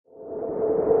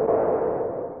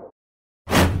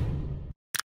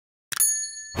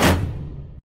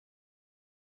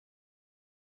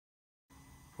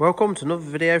Welcome to another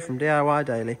video from DIY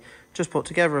Daily. Just put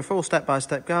together a full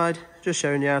step-by-step guide, just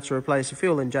showing you how to replace a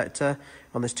fuel injector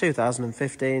on this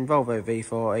 2015 Volvo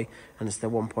V40, and it's the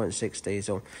 1.6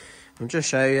 diesel. I'll just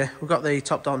show you, we've got the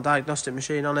top-down diagnostic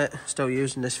machine on it, still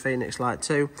using this Phoenix Lite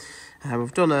 2.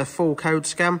 We've done a full code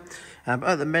scan, but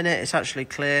at the minute it's actually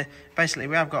clear. Basically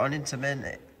we have got an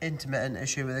intermittent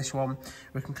issue with this one.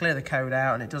 We can clear the code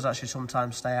out and it does actually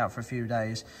sometimes stay out for a few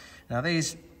days. Now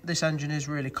this engine is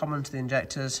really common to the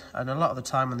injectors, and a lot of the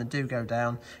time when they do go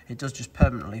down, it does just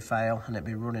permanently fail and it'll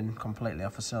be running completely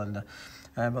off a cylinder.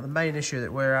 But the main issue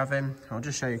that we're having, I'll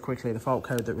just show you quickly the fault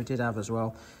code that we did have as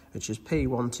well, which is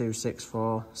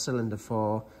P1264 Cylinder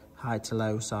 4 high to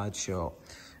low side short.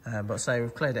 But say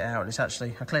we've cleared it out, and it's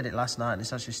actually, I cleared it last night and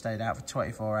it's actually stayed out for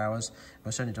 24 hours, but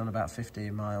it's only done about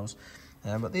 15 miles.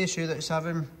 But the issue that it's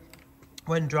having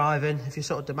when driving, if you're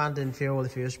sort of demanding fuel,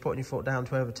 if you're just putting your foot down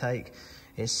to overtake,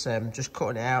 it's just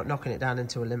cutting it out, knocking it down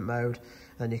into a limp mode,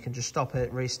 then you can just stop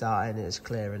it, restart it, and it's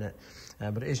clearing it.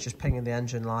 But it is just pinging the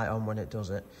engine light on when it does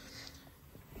it.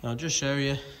 I'll just show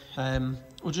you,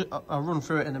 I'll run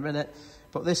through it in a minute,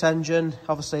 but this engine,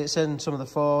 obviously it's in some of the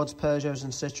Fords, Peugeots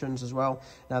and Citroens as well.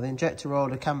 Now the injector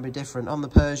order can be different. On the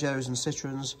Peugeots and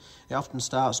Citroens, it often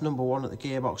starts number 1 at the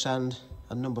gearbox end,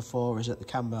 and number 4 is at the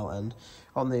cam belt end.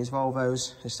 On these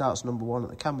Volvos, it starts number 1 at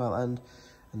the cam belt end,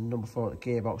 and number 4 at the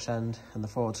gearbox end, and the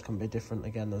Fords can be different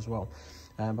again as well.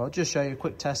 But I'll just show you a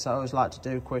quick test that I always like to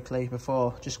do quickly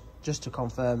before, just to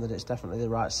confirm that it's definitely the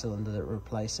right cylinder that we're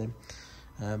replacing.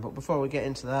 But before we get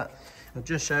into that, I'll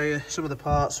just show you some of the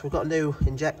parts. We've got a new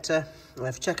injector.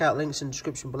 If you check out links in the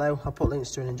description below, I'll put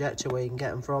links to an injector where you can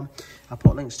get them from. I'll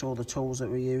put links to all the tools that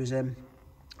we're using,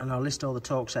 and I'll list all the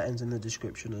torque settings in the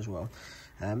description as well.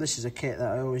 This is a kit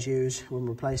that I always use when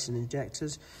replacing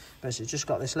injectors. Basically, it's just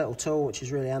got this little tool which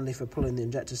is really handy for pulling the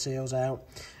injector seals out.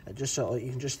 Just sort of,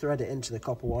 you can just thread it into the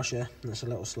copper washer, and it's a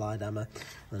little slide hammer,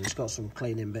 and it's got some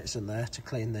cleaning bits in there to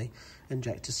clean the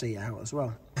injector seat out as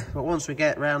well. But once we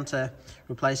get round to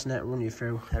replacing it, I'll run you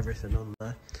through everything on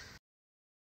there.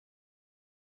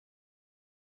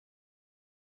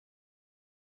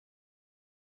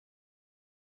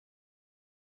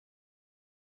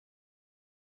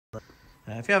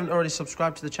 If you haven't already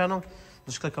subscribed to the channel,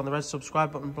 just click on the red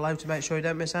subscribe button below to make sure you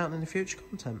don't miss out on any future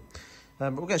content.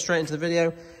 But we'll get straight into the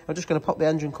video. I'm just going to pop the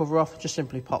engine cover off. It just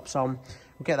simply pops on.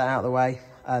 We'll get that out of the way.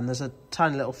 And there's a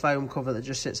tiny little foam cover that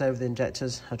just sits over the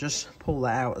injectors. I'll just pull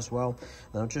that out as well.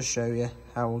 And I'll just show you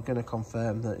how we're going to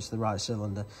confirm that it's the right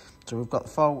cylinder. So we've got the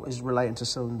fault is relating to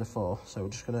cylinder 4. So we're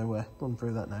just going to run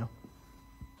through that now.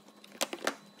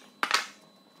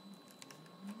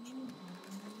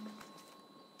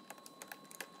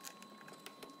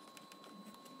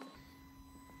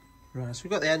 Right, so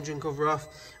we've got the engine cover off,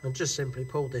 and just simply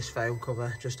pulled this foam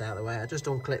cover just out of the way. I just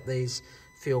unclip these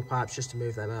fuel pipes just to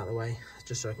move them out of the way,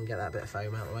 just so I can get that bit of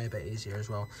foam out of the way a bit easier as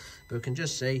well. But we can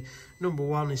just see number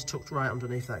 1 is tucked right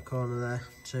underneath that corner there,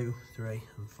 2, 3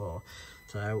 and 4.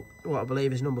 So what I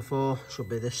believe is number 4 should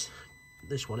be this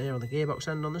one here on the gearbox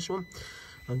end on this one.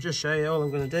 I'll just show you all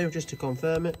I'm going to do just to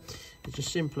confirm it. Is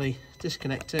just simply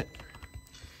disconnect it,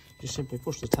 just simply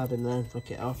push the tab in there and flick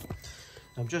it off.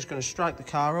 I'm just going to strike the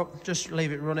car up, just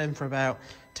leave it running for about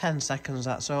 10 seconds,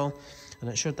 that's all, and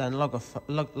it should then log a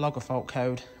fault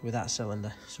code with that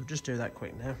cylinder. So just do that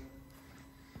quick now.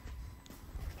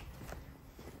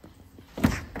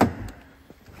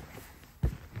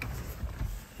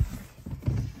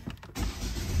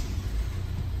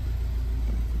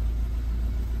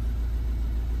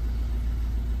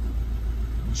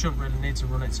 You shouldn't really need to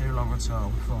run it too long at all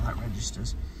before that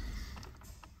registers.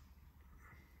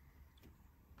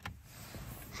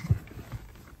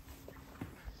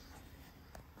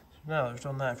 Now that we've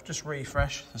done that, just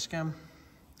refresh the scan.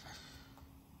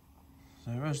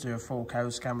 So let's do a full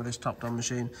code scan with this top-down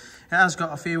machine. It has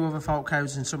got a few other fault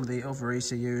codes in some of the other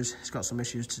ECUs. It's got some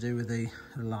issues to do with the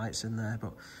lights in there,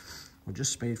 but we'll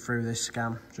just speed through this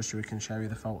scan just so we can show you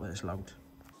the fault that it's logged.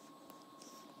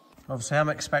 Obviously, I'm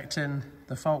expecting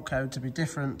the fault code to be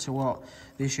different to what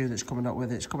the issue that's coming up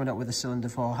with. It's coming up with a cylinder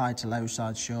 4 high to low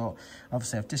side short.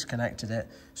 Obviously, I've disconnected it,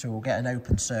 so we'll get an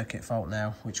open circuit fault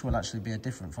now, which will actually be a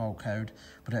different fault code,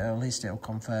 but at least it'll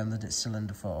confirm that it's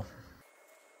cylinder 4.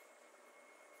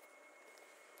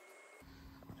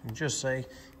 You can just see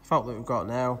the fault that we've got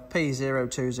now,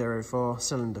 P0204,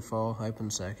 cylinder 4,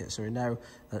 open circuit. So we know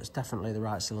that it's definitely the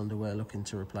right cylinder we're looking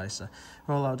to replace. So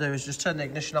all I'll do is just turn the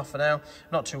ignition off for now.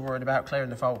 Not too worried about clearing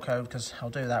the fault code, because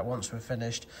I'll do that once we're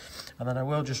finished. And then I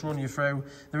will just run you through.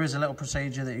 There is a little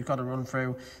procedure that you've got to run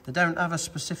through. They don't have a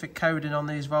specific coding on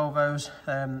these Volvos.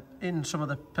 In some of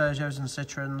the Peugeots and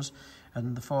Citroens,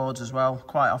 and the Fords as well.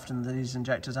 Quite often these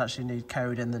injectors actually need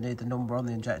coding, they need the number on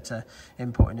the injector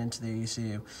inputting into the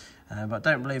ECU. But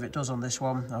I don't believe it does on this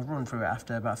one. I'll run through it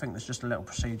after, but I think there's just a little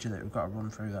procedure that we've got to run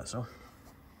through, that's all.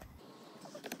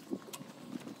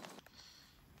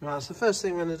 Right, so the first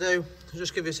thing I'm going to do is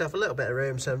just give yourself a little bit of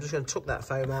room. So I'm just going to tuck that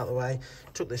foam out of the way,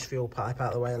 tuck this fuel pipe out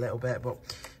of the way a little bit. But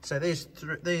so this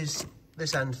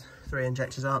end 3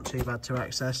 injectors aren't too bad to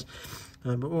access.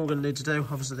 But what we're going to need to do,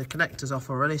 obviously the connector's off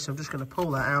already, so I'm just going to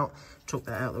pull that out, tuck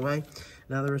that out of the way.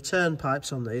 Now the return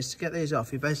pipes on these, to get these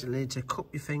off, you basically need to cup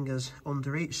your fingers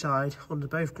under each side, under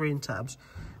both green tabs,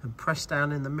 and press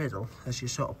down in the middle as you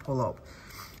sort of pull up.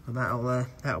 And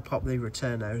that'll pop the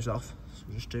return hose off. So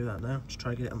just do that now, just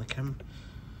try to get it on the camera.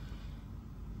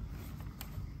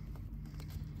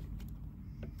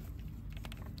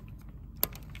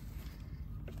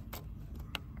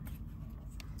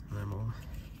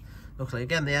 Luckily,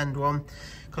 again, the end one,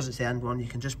 because it's the end one, you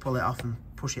can just pull it off and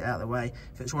push it out of the way.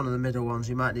 If it's one of the middle ones,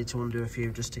 you might need to undo a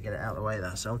few just to get it out of the way,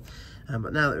 that's all.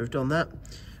 But now that we've done that,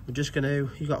 we're just going to,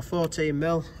 you've got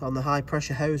 14mm on the high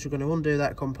pressure hose, we're going to undo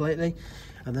that completely.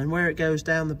 And then where it goes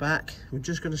down the back, we're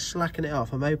just going to slacken it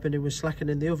off. I'm hoping if we're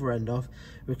slackening the other end off,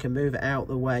 we can move it out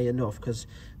the way enough, because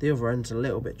the other end's a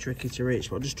little bit tricky to reach.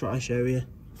 But I'll just try to show you.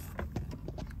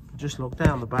 Just look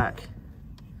down the back.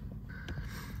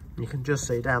 You can just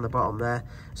see down the bottom there,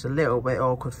 it's a little bit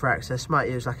awkward for access. Might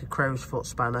use like a crow's foot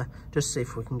spanner, just to see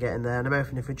if we can get in there. And I'm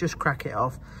hoping if we just crack it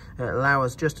off, it'll allow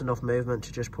us just enough movement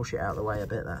to just push it out of the way a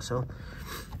bit, that's all.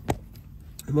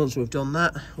 And once we've done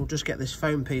that, we'll just get this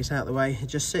foam piece out of the way. It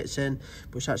just sits in,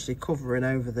 but it's actually covering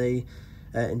over the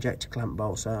injector clamp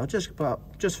bolt. So I'll just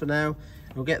for now,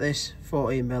 we'll get this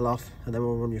 14mm off, and then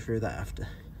we'll run you through that after.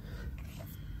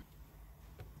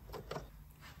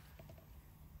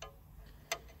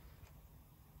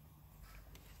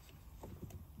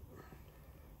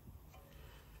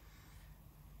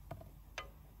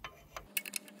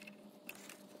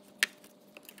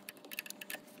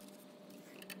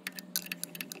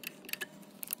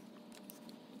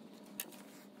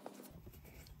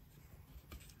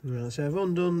 Right, so I've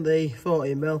undone the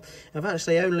 14mm. I've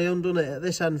actually only undone it at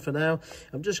this end for now.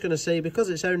 I'm just going to see, because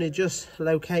it's only just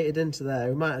located into there,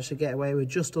 we might actually get away with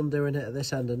just undoing it at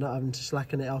this end and not having to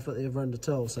slacken it off at the other end at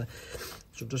all. So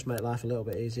it'll just make life a little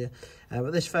bit easier.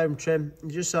 But this foam trim, you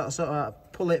just sort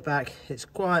of pull it back. It's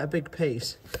quite a big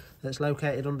piece that's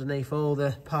located underneath all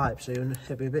the pipes, so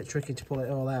it'll be a bit tricky to pull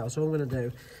it all out. So what I'm going to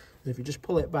do is, if you just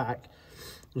pull it back,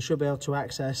 you should be able to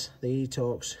access the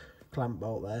E-Torx clamp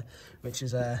bolt there, which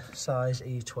is a size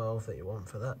E12 that you want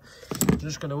for that. I'm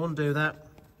just going to undo that,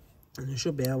 and you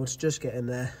should be able to just get in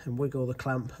there and wiggle the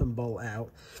clamp and bolt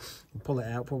out and pull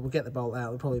it out. But we'll get the bolt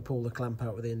out, we'll probably pull the clamp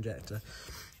out with the injector.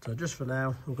 So just for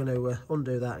now, we're going to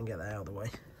undo that and get that out of the way.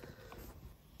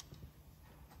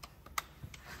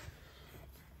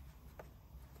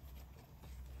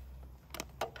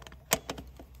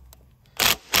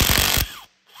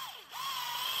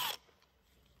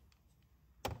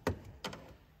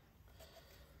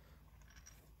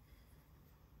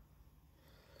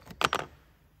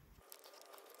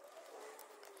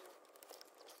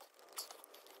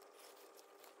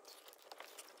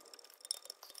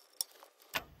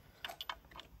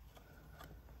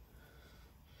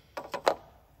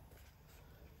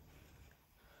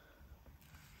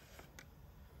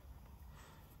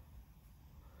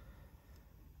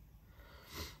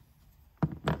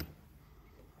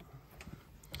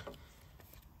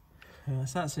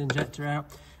 So that's the injector out.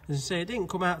 As I say, it didn't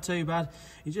come out too bad.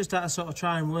 You just had to sort of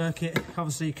try and work it.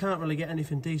 Obviously, you can't really get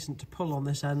anything decent to pull on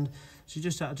this end, so you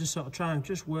just have to just sort of try and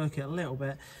just work it a little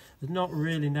bit. They're not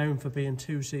really known for being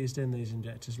too seized in, these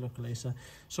injectors, luckily, so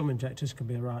some injectors can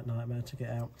be a right nightmare to get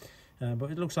out.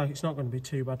 But it looks like it's not going to be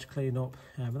too bad to clean up.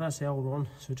 But that's the old one,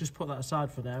 so just put that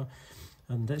aside for now.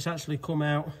 And it's actually come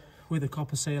out with a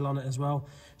copper seal on it as well,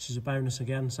 which is a bonus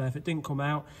again. So if it didn't come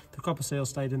out, the copper seal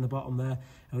stayed in the bottom there.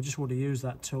 I just would have used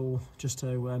that tool just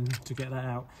to get that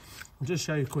out. I'll just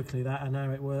show you quickly that and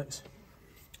how it works.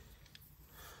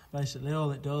 Basically,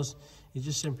 all it does, you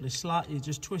just simply you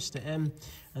just twist it in,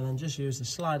 and then just use the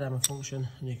slide hammer function,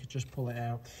 and you could just pull it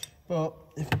out. But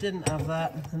if you didn't have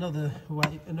that, another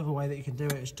way that you can do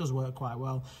it, it does work quite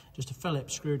well. Just a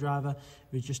Phillips screwdriver,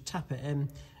 you just tap it in.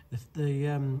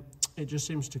 It just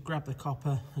seems to grab the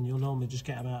copper, and you'll normally just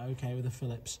get them out okay with a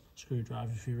Phillips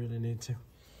screwdriver if you really need to.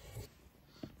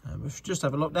 If you just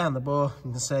have a look down the bore,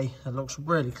 you can see it looks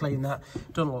really clean. That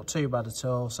doesn't look too bad at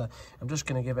all. So I'm just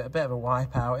going to give it a bit of a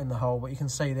wipe out in the hole, but you can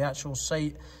see the actual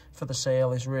seat for the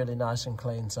seal is really nice and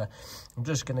clean. So I'm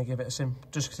just going to give it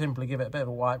simply give it a bit of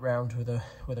a wipe round with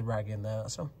a rag in there.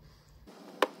 That's all.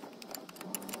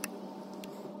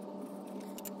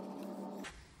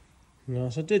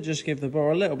 So I did just give the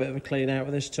bore a little bit of a clean out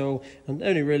with this tool, and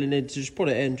only really need to just put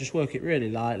it in, just work it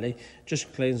really lightly,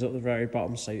 just cleans up the very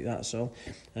bottom seat, that's all.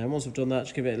 And once I've done that,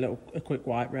 just give it a quick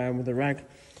wipe round with a rag.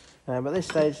 At this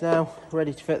stage now,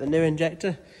 ready to fit the new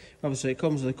injector. Obviously it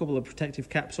comes with a couple of protective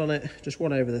caps on it, just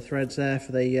one over the threads there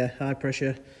for the high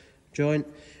pressure joint,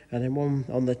 and then one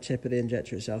on the tip of the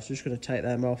injector itself. So just going to take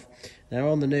them off. Now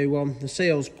on the new one, the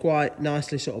seal's quite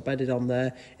nicely sort of bedded on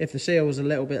there. If the seal was a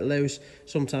little bit loose,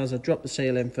 sometimes I drop the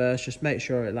seal in first, just make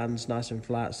sure it lands nice and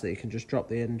flat so that you can just drop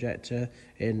the injector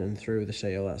in and through the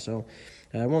seal, that's all.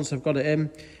 Once I've got it in,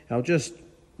 I'll just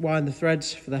wind the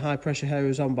threads for the high pressure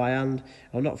hose on by hand.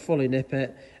 I'll not fully nip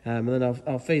it, and then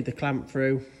I'll feed the clamp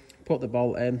through, put the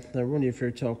bolt in, then run you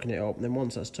through torquing it up, and then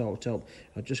once that's torqued up,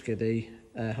 I'll just give the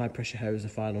high pressure hose a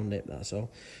final nip, that's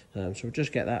all. So we'll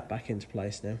just get that back into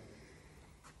place now.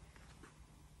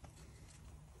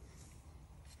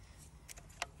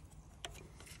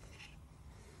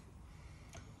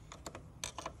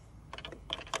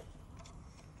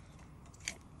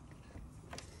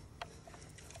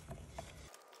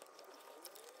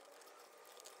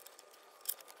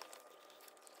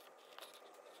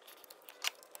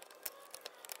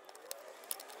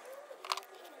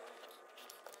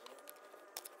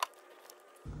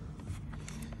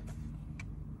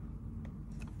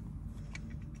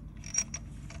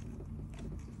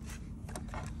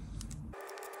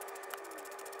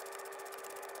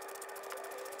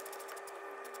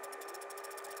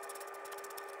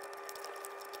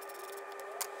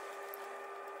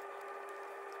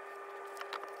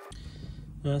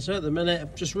 So at the minute,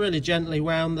 I've just really gently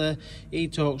wound the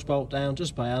E-Torx bolt down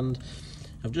just by hand.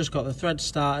 I've just got the threads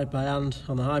started by hand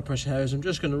on the high pressure hose. I'm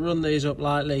just going to run these up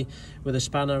lightly with a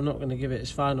spanner. I'm not going to give it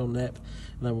its final nip,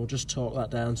 and then we'll just torque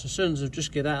that down. So as soon as I've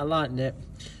just give that a light nip,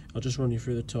 I'll just run you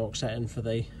through the torque setting for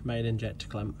the main injector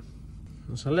clamp.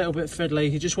 It's a little bit fiddly.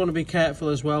 You just want to be careful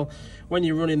as well when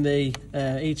you're running the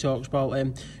E-Torx bolt in.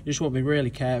 You just want to be really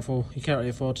careful. You can't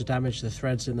really afford to damage the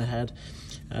threads in the head.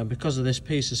 Because of this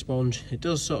piece of sponge, it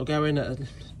does sort of go in at a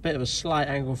bit of a slight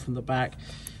angle from the back.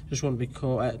 Just want to be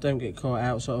caught out, don't get caught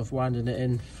out sort of winding it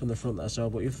in from the front, that's all.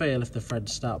 But you feel if the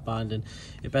threads start binding,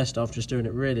 you're best off just doing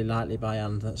it really lightly by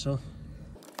hand, that's all.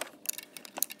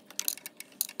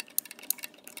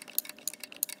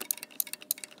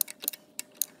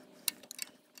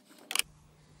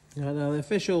 Right, now the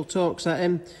official torque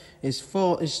setting is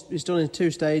it's done in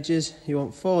 2 stages. You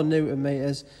want 4 Newton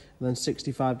meters and then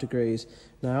 65 degrees.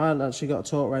 Now I haven't actually got a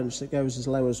torque wrench that goes as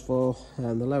low as 4,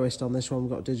 and the lowest on this one,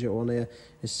 we've got a digital one here,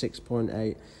 is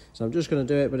 6.8. So I'm just going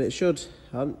to do it, but it should,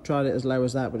 I haven't tried it as low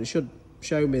as that, but it should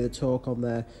show me the torque on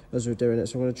there as we're doing it.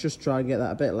 So I'm going to just try and get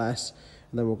that a bit less,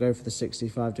 and then we'll go for the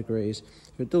 65 degrees.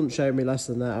 If it doesn't show me less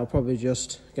than that, I'll probably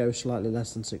just go slightly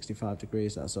less than 65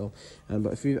 degrees, that's all.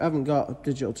 But if you haven't got a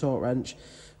digital torque wrench,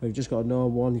 or you've just got a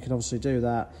normal one, you can obviously do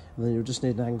that, and then you'll just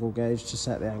need an angle gauge to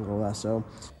set the angle, that's all.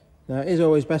 Now it is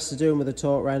always best to do them with a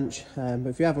torque wrench, but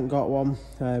if you haven't got one,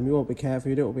 you want to be careful,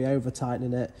 you don't want to be over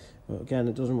tightening it, but again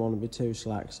it doesn't want to be too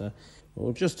slack, so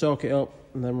we'll just torque it up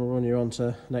and then we'll run you on to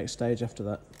the next stage after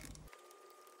that.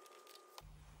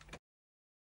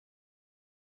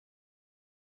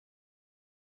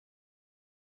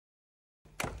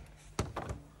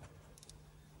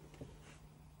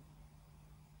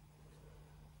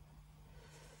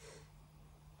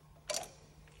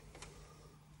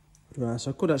 Right,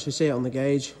 so I could actually see it on the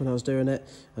gauge when I was doing it.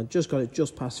 I just got it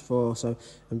just past 4, so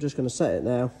I'm just going to set it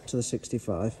now to the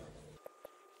 65.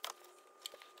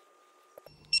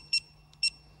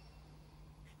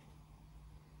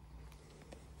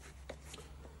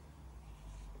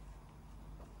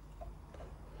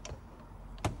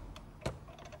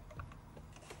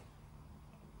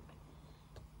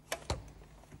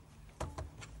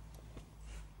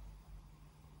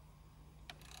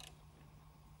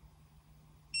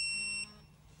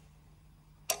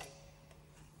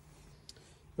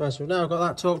 Right, so now I've got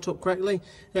that torqued up correctly.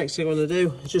 Next thing I'm going to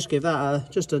do is just give that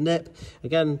just a nip.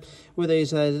 Again, with these,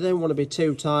 they don't want to be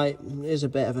too tight. It is a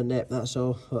bit of a nip, that's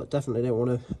all. But definitely don't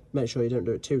want to, make sure you don't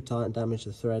do it too tight and damage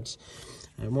the threads.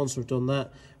 And once we've done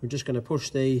that, we're just going to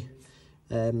push the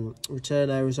return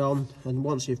hose on, and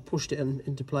once you've pushed it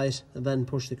into place, and then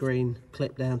push the green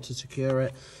clip down to secure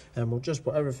it, and we'll just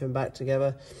put everything back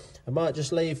together. I might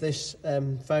just leave this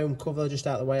foam cover just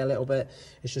out of the way a little bit.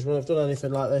 It's just when I've done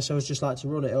anything like this, I always just like to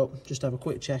run it up, just have a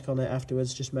quick check on it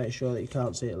afterwards, just make sure that you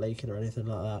can't see it leaking or anything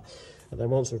like that. And then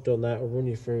once we've done that, we'll run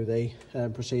you through the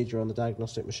procedure on the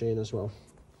diagnostic machine as well.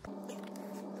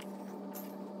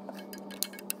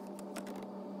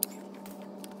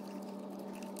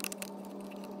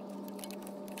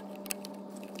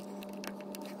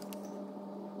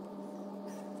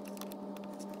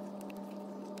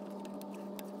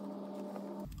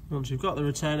 Once you've got the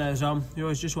return hose on, you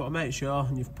always just want to make sure,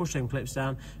 and you've pushed them clips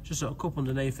down, just sort of cup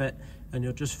underneath it, and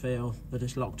you'll just feel that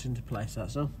it's locked into place,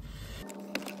 that's all.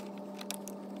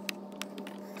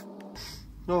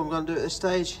 All I'm going to do at this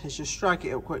stage is just strike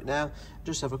it up quick now,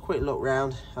 just have a quick look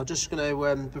round. I'm just going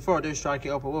to, before I do strike it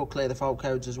up, I will clear the fault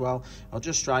codes as well. I'll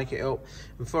just strike it up,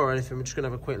 and before anything, I'm just going to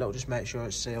have a quick look, just make sure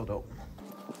it's sealed up.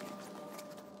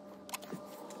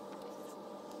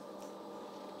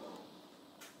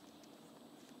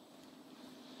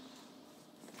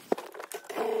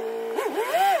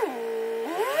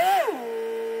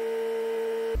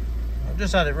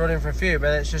 Just had it running for a few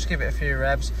minutes, just give it a few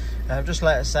revs, just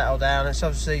let it settle down. It's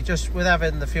obviously just with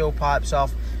having the fuel pipes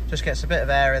off, just gets a bit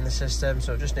of air in the system,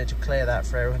 so I just need to clear that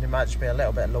through, and it might just be a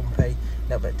little bit lumpy, a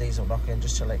little bit diesel knocking,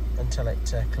 just until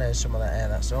it clears some of that air,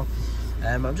 that's all.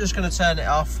 I'm just going to turn it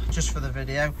off just for the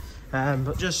video,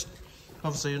 but just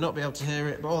obviously you'll not be able to hear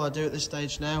it, but all I do at this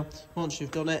stage now, once you've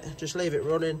done it, just leave it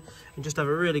running and just have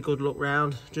a really good look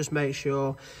round. Just make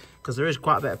sure, because there is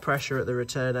quite a bit of pressure at the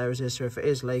return hoses, so if it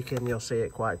is leaking, you'll see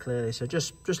it quite clearly. So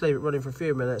just leave it running for a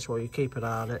few minutes while you keep an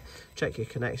eye on it. Check your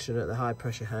connection at the high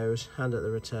pressure hose and at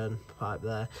the return pipe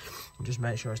there, and just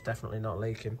make sure it's definitely not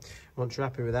leaking. Once you're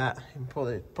happy with that, you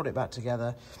can put it back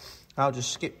together. I'll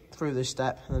just skip through this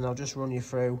step, and then I'll just run you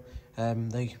through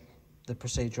the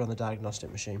procedure on the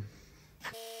diagnostic machine.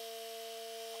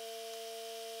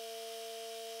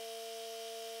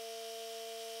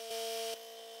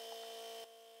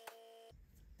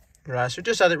 Right, so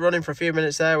just had it running for a few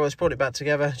minutes there. Let's put it back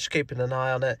together, just keeping an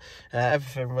eye on it.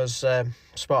 Everything was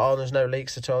spot on, there's no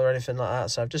leaks at all or anything like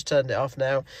that, so I've just turned it off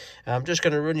now. I'm just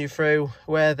going to run you through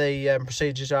where the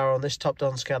procedures are on this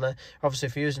top-down scanner. Obviously,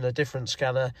 if you're using a different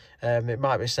scanner, it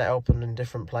might be set up in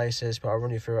different places, but I'll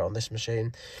run you through it on this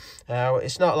machine.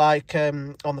 It's not like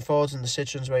on the Fords and the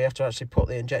Citroens where you have to actually put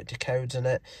the injector codes in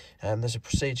it. There's a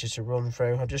procedure to run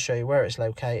through. I'll just show you where it's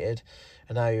located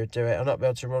and how you would do it. I'll not be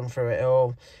able to run through it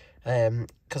all,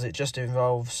 because it just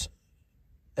involves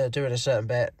doing a certain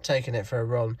bit, taking it for a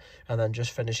run, and then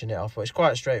just finishing it off. But it's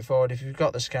quite straightforward. If you've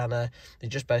got the scanner, you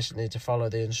just basically need to follow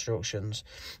the instructions.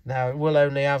 Now, it will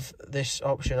only have this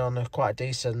option on a quite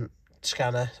decent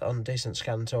scanner, on a decent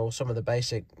scan tool. Some of the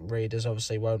basic readers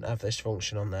obviously won't have this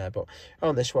function on there, but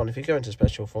on this one, if you go into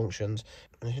special functions,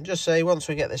 you can just see, once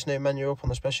we get this new menu up on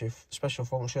the special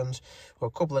functions, we've got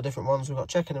a couple of different ones. We've got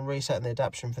checking and resetting the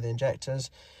adaption for the injectors,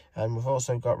 and we've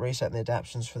also got resetting the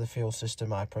adaptions for the fuel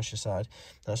system high pressure side.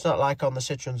 Now, it's not like on the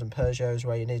Citroens and Peugeots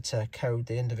where you need to code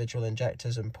the individual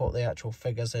injectors and put the actual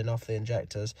figures in off the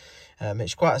injectors.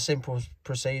 It's quite a simple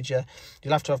procedure.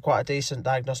 You'll have to have quite a decent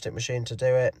diagnostic machine to do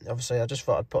it. Obviously, I just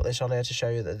thought I'd put this on here to show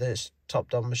you that this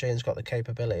top-down machine's got the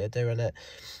capability of doing it,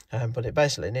 but it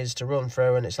basically needs to run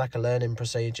through, and it's like a learning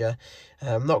procedure.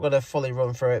 I'm not going to fully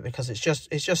run through it because it's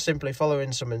just simply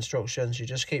following some instructions. You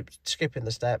just keep skipping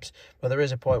the steps, but there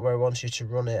is a point where it wants you to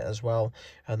run it as well,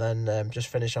 and then just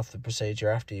finish off the procedure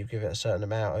after you give it a certain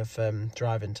amount of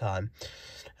driving time.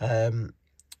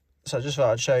 So I just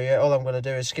thought I'd show you. All I'm going to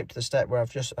do is skip to the step where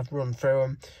I've run through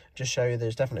them, just show you that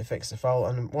it's definitely fixed the fault.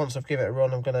 And once I've given it a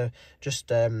run, I'm going to just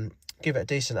give it a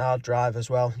decent hard drive as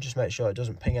well, just make sure it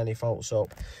doesn't ping any faults up,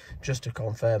 just to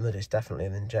confirm that it's definitely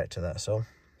an injector, that's all.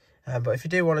 But if you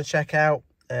do want to check out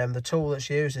the tool that's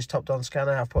used, this top-down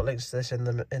scanner, I've put links to this in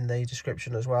the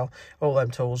description as well. All them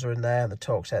tools are in there, and the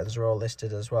torque settings are all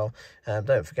listed as well.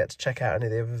 Don't forget to check out any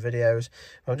of the other videos.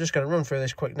 I'm just going to run through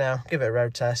this quick now, give it a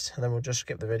road test, and then we'll just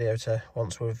skip the video to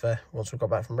once we've got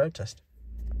back from road test.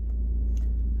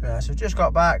 Right, so we've just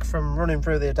got back from running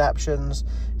through the adaptions,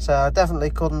 so I definitely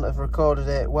couldn't have recorded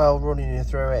it well running you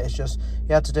through it. It's just,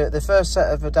 you had to do it. The first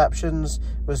set of adaptions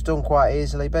was done quite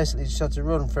easily. Basically, you just had to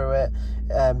run through it,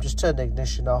 just turn the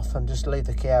ignition off and just leave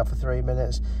the key out for 3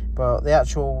 minutes. But the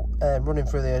actual running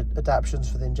through the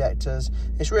adaptions for the injectors,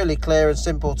 it's really clear and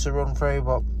simple to run through,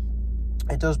 but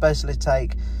it does basically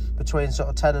take between sort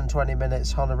of 10 and 20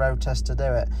 minutes on a road test to do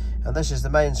it. And this is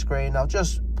the main screen. I'll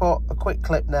just put a quick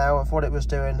clip now of what it was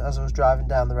doing as I was driving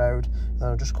down the road, and then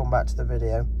I'll just come back to the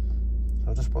video. So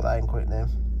I'll just put that in quick now.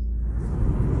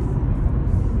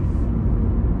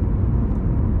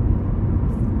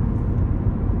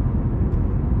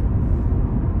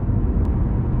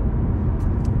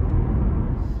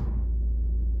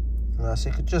 So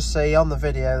you could just see on the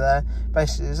video there,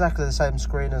 basically exactly the same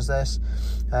screen as this,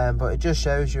 but it just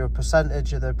shows you a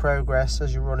percentage of the progress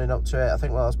as you're running up to it. I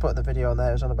think what I was putting the video on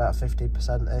there was on about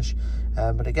 50%-ish,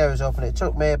 but it goes up, and it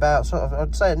took me about sort of,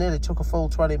 I'd say it nearly took a full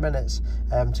 20 minutes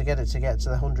to get to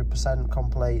the 100%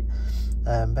 complete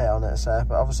bit on it. So,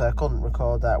 but obviously I couldn't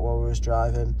record that while we was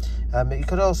driving. But you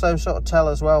could also sort of tell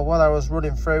as well, while I was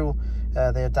running through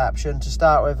the adaption. To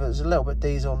start with, it was a little bit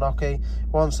diesel knocky.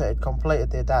 Once it had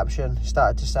completed the adaption, it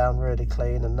started to sound really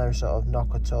clean and no sort of knock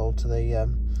at all to the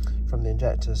from the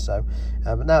injectors. So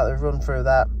but now that they've run through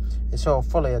that, it's all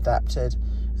fully adapted.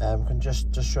 Can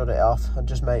just shut it off and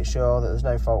just make sure that there's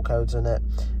no fault codes in it.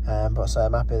 But so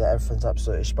I'm happy that everything's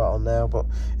absolutely spot on now. But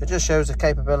it just shows the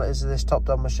capabilities of this top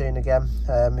dog machine again.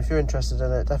 If you're interested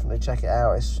in it, definitely check it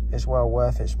out. It's well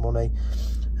worth its money.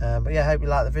 But yeah, I hope you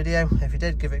liked the video. If you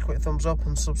did, give it a quick thumbs up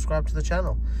and subscribe to the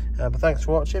channel. But thanks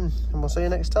for watching, and we'll see you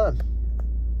next time.